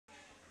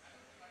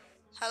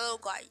Hello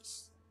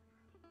guys,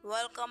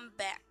 welcome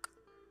back.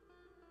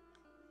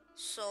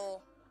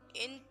 So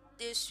in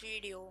this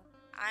video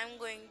I'm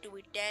going to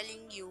be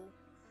telling you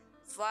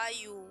why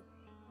you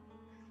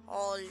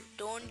all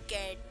don't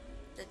get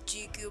the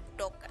Gcube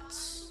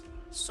tokens.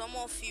 Some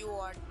of you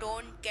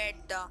don't get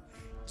the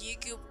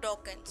Gcube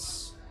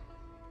tokens.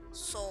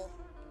 So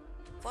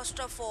first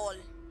of all,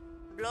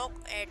 block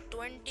at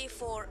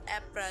 24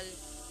 April,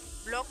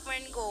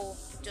 Blockman Go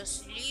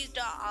just released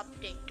the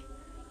update.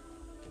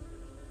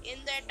 In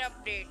that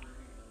update,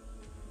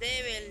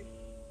 there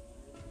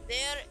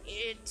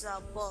is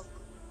a bug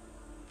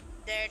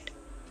that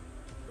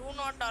do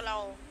not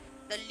allow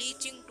the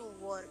leeching to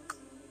work.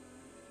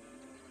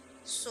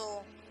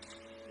 So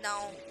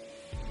now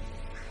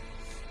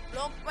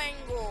Blockman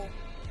Go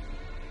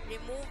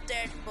remove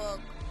that bug,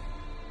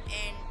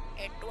 and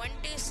at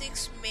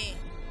 26 May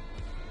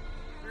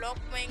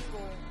Blockman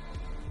Go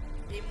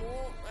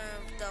remove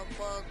the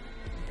bug,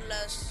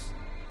 plus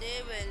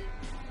they will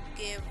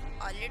give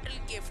a little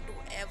gift to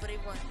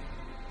everyone.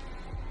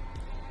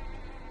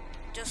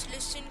 Just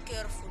listen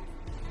carefully.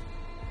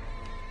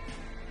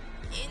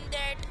 In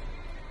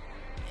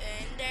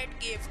that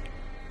gift,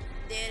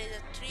 there is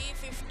a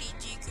 350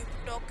 Gcube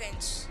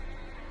tokens,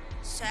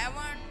 7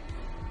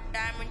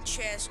 diamond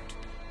chest,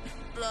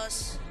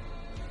 plus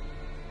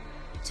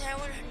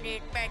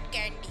 700 pet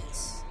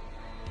candies.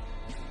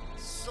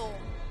 So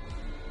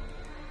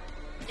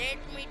let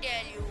me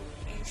tell you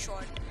in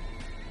short.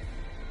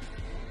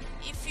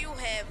 If you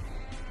have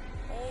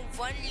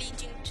one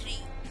leeching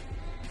tree,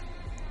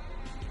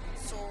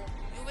 so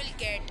you will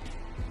get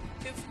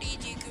 50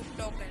 Gcube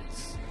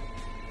tokens,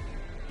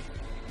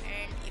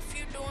 and if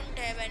you don't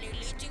have any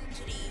leeching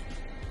tree,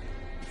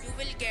 you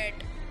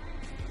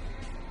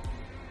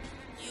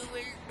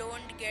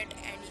don't get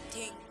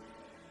anything.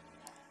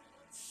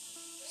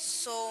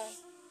 So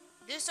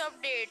this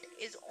update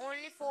is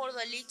only for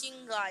the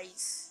leeching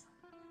guys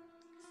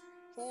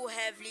who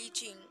have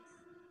leeching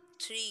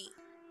 3.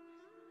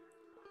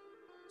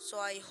 So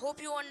I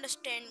hope you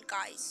understand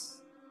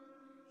guys.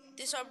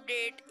 This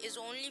update is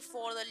only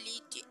for the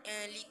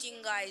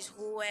leeching guys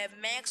who have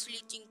max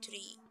leeching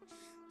 3.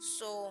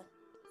 So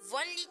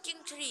 1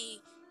 leeching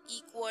 3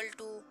 equal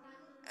to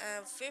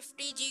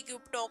 50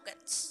 Gcube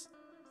tokens,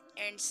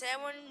 and 7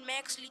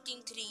 max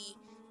leeching 3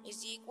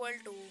 is equal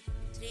to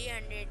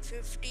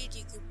 350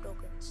 Gcube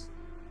tokens.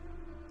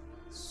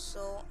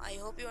 So I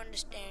hope you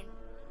understand,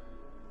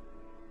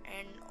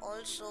 and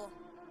also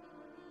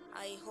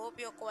I hope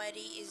your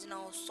query is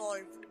now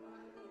solved.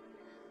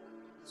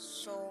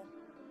 So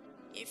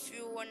if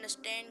you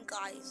understand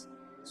guys,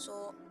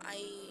 so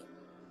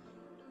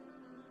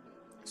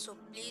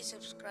please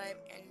subscribe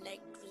and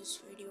like to this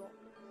video.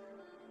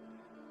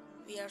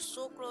 We are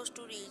so close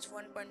to reach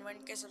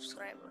 1.1k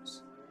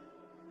subscribers.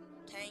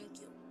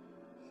 Thank you.